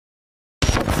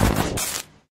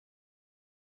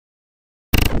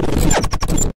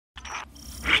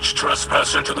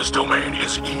trespass into this domain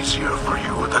is easier for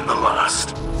you than the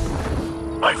last.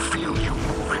 I feel you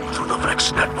moving through the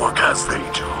Vex network as they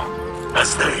do.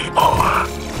 As they are.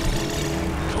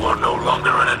 You are no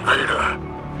longer an invader.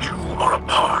 You are a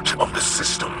part of the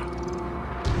system.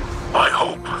 I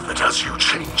hope that as you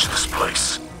change this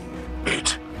place,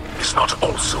 it is not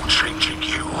also changing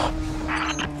you.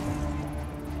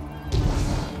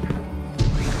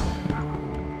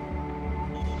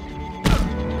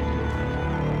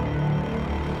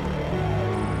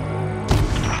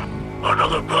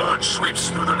 Another bird sweeps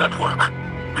through the network.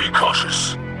 Be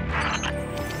cautious.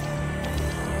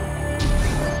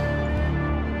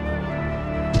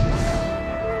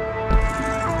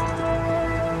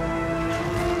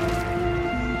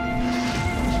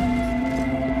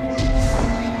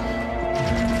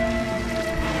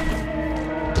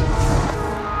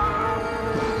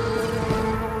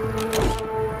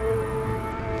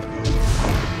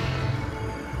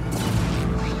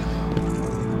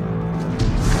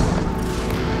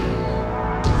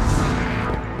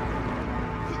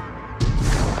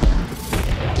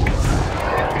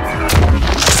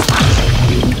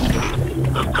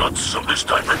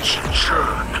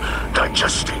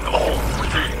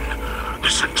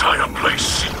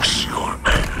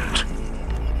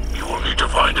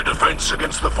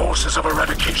 Against the forces of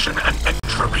eradication and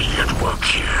entropy at work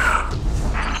here.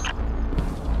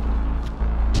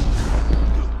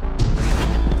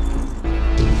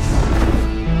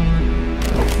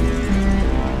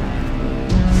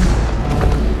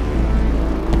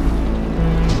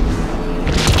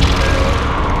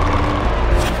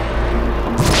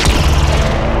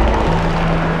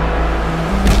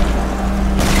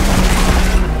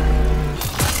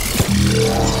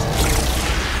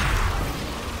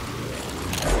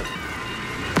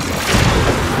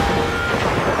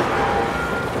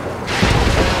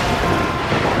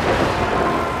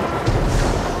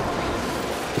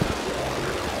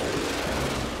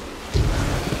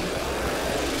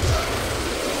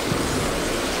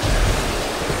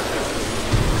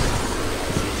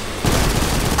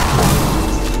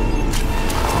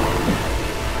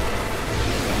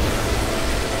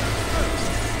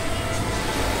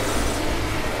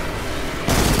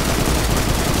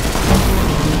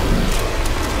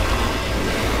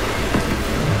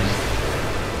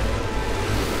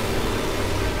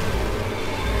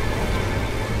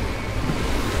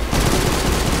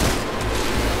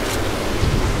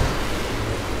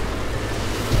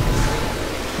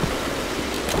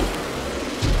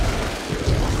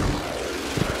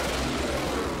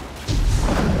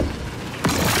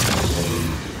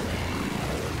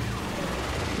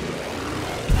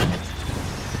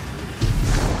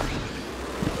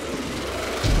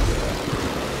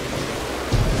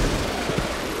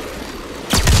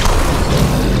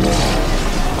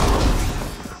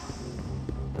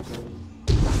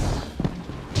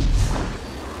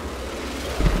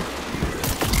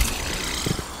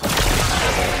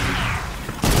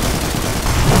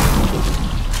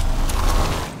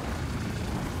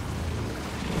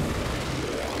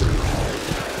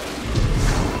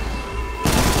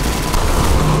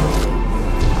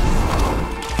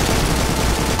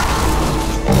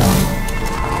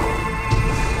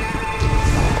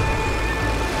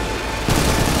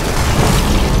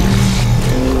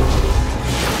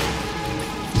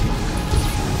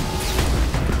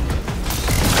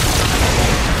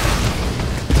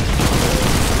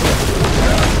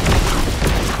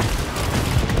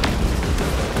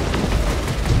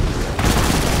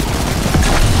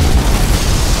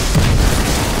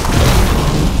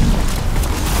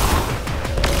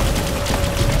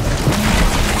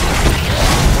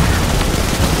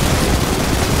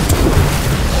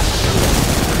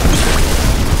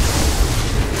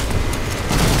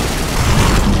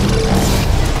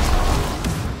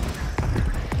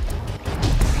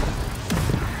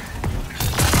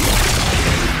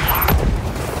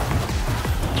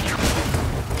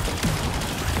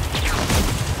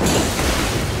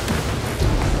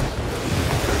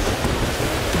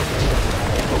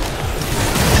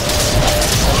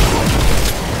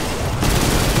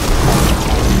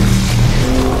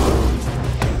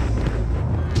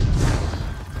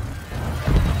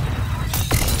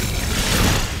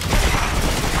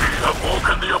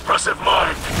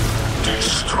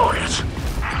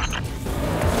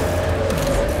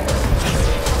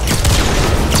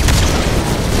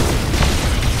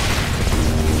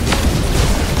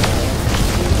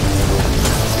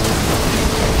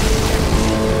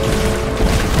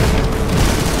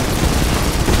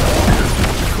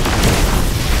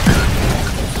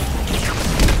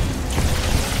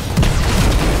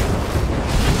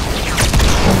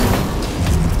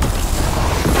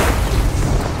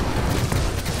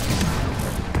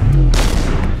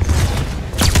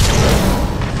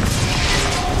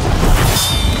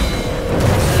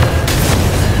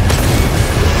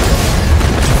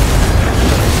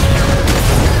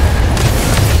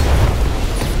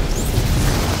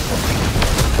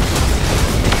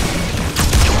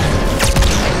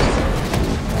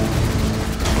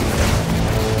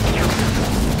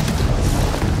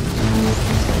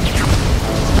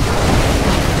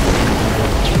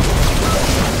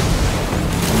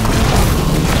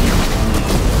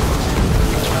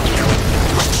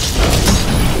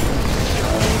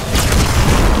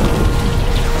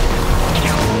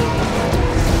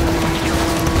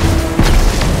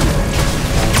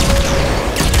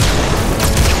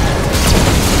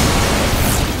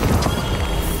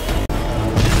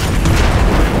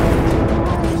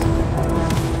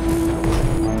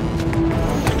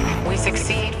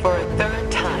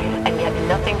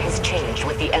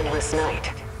 this night.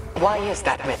 Why is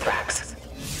that, Mithrax?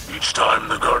 Each time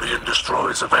the Guardian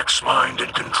destroys a Vex mind in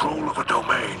control of a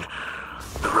domain,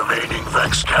 the remaining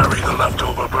Vex carry the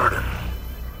leftover burden.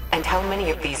 And how many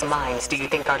of these minds do you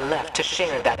think are left to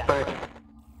share that burden?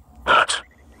 That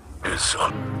is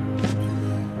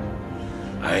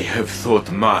I have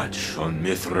thought much on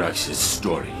Mithrax's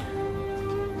story.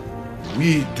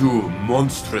 We do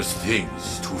monstrous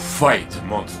things to fight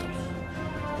monsters.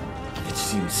 It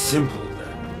seems simple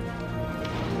then.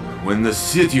 When the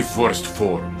city first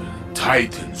formed,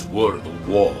 Titans were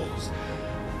the walls.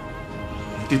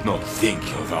 We did not think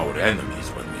of our enemies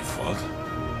when we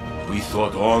fought. We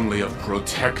thought only of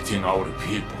protecting our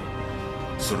people.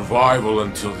 Survival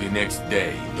until the next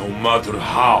day, no matter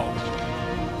how.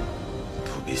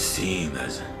 To be seen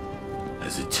as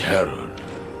a terror,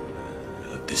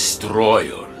 a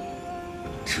destroyer.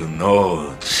 To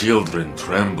know children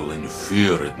tremble in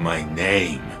fear at my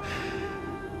name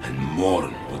and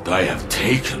mourn what I have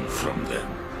taken from them.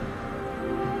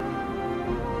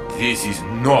 This is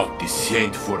not the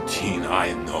Saint 14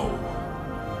 I know.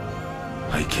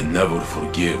 I can never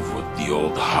forgive what the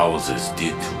old houses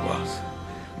did to us.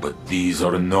 But these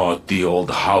are not the old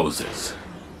houses.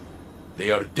 They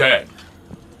are dead.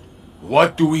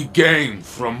 What do we gain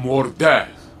from more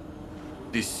death?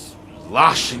 This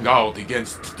lashing out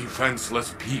against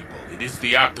defenseless people, it is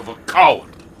the act of a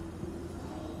coward.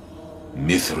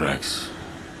 Mithrax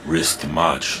risked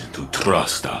much to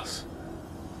trust us.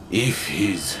 If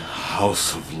his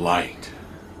House of Light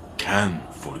can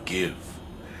forgive,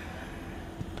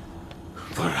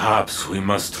 perhaps we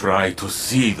must try to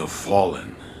see the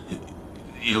fallen,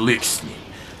 Elixni,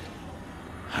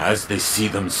 as they see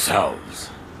themselves.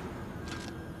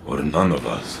 Or none of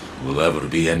us will ever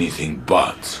be anything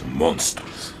but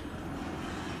monsters.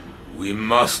 We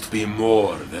must be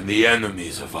more than the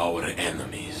enemies of our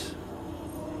enemies.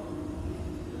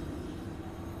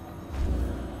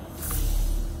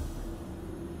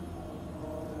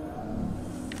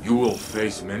 You will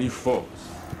face many foes.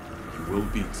 You will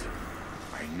beat them.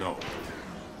 I know.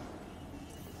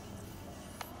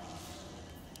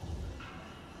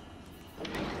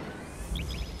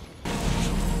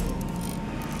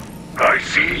 I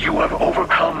see you have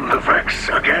overcome the Vex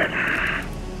again.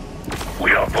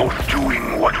 We are both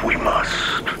doing what we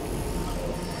must.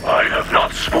 I have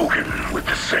not spoken with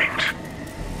the Saint,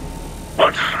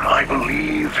 but I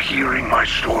believe hearing my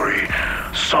story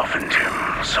softened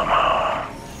him somehow.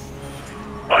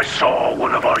 I saw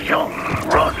one of our young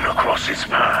run across his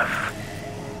path.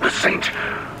 The Saint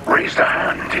raised a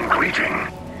hand in greeting,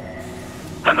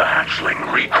 and the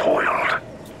hatchling recoiled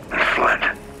and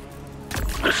fled.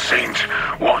 The Saint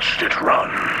watched it run.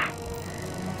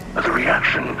 The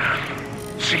reaction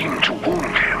seemed to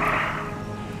wound him.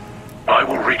 I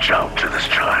will reach out to this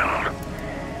child.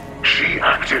 She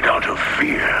acted out of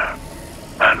fear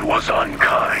and was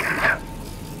unkind.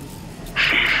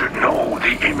 She should know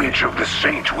the image of the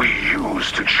Saint we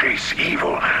use to chase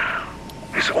evil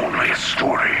is only a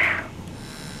story.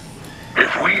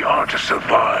 If we are to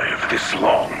survive this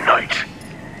long night,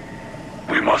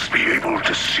 we must be able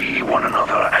to see one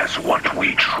another as what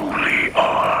we truly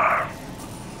are.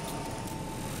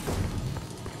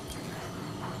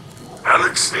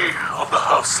 Elixni of the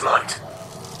House Light,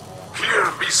 hear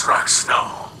Mithrax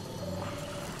now.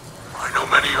 I know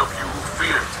many of you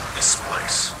feared this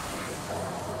place.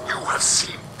 You have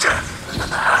seen death at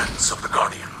the hands of the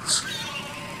Guardians.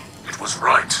 It was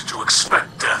right to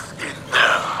expect death in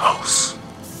their house.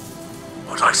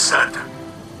 But I said,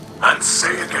 and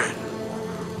say again,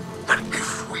 that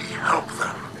if we help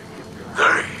them,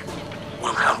 they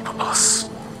will help us.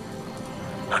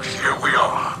 And here we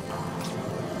are,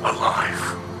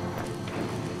 alive.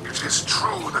 It is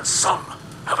true that some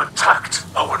have attacked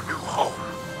our new home.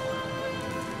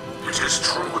 It is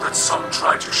true that some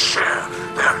try to share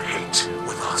their hate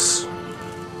with us.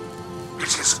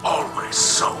 It is always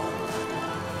so.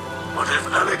 But if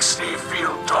Elixni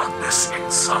feel darkness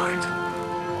inside,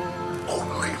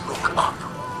 only look up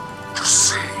to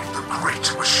see the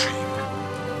great machine,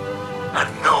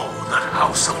 and know that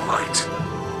House of Light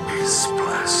is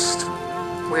blessed.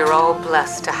 We're all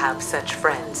blessed to have such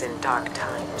friends in dark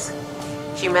times.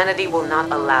 Humanity will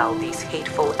not allow these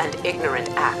hateful and ignorant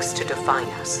acts to define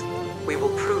us. We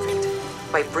will prove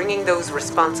it by bringing those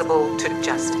responsible to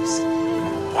justice.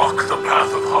 Walk the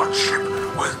path of hardship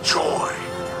with joy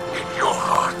in your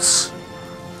hearts.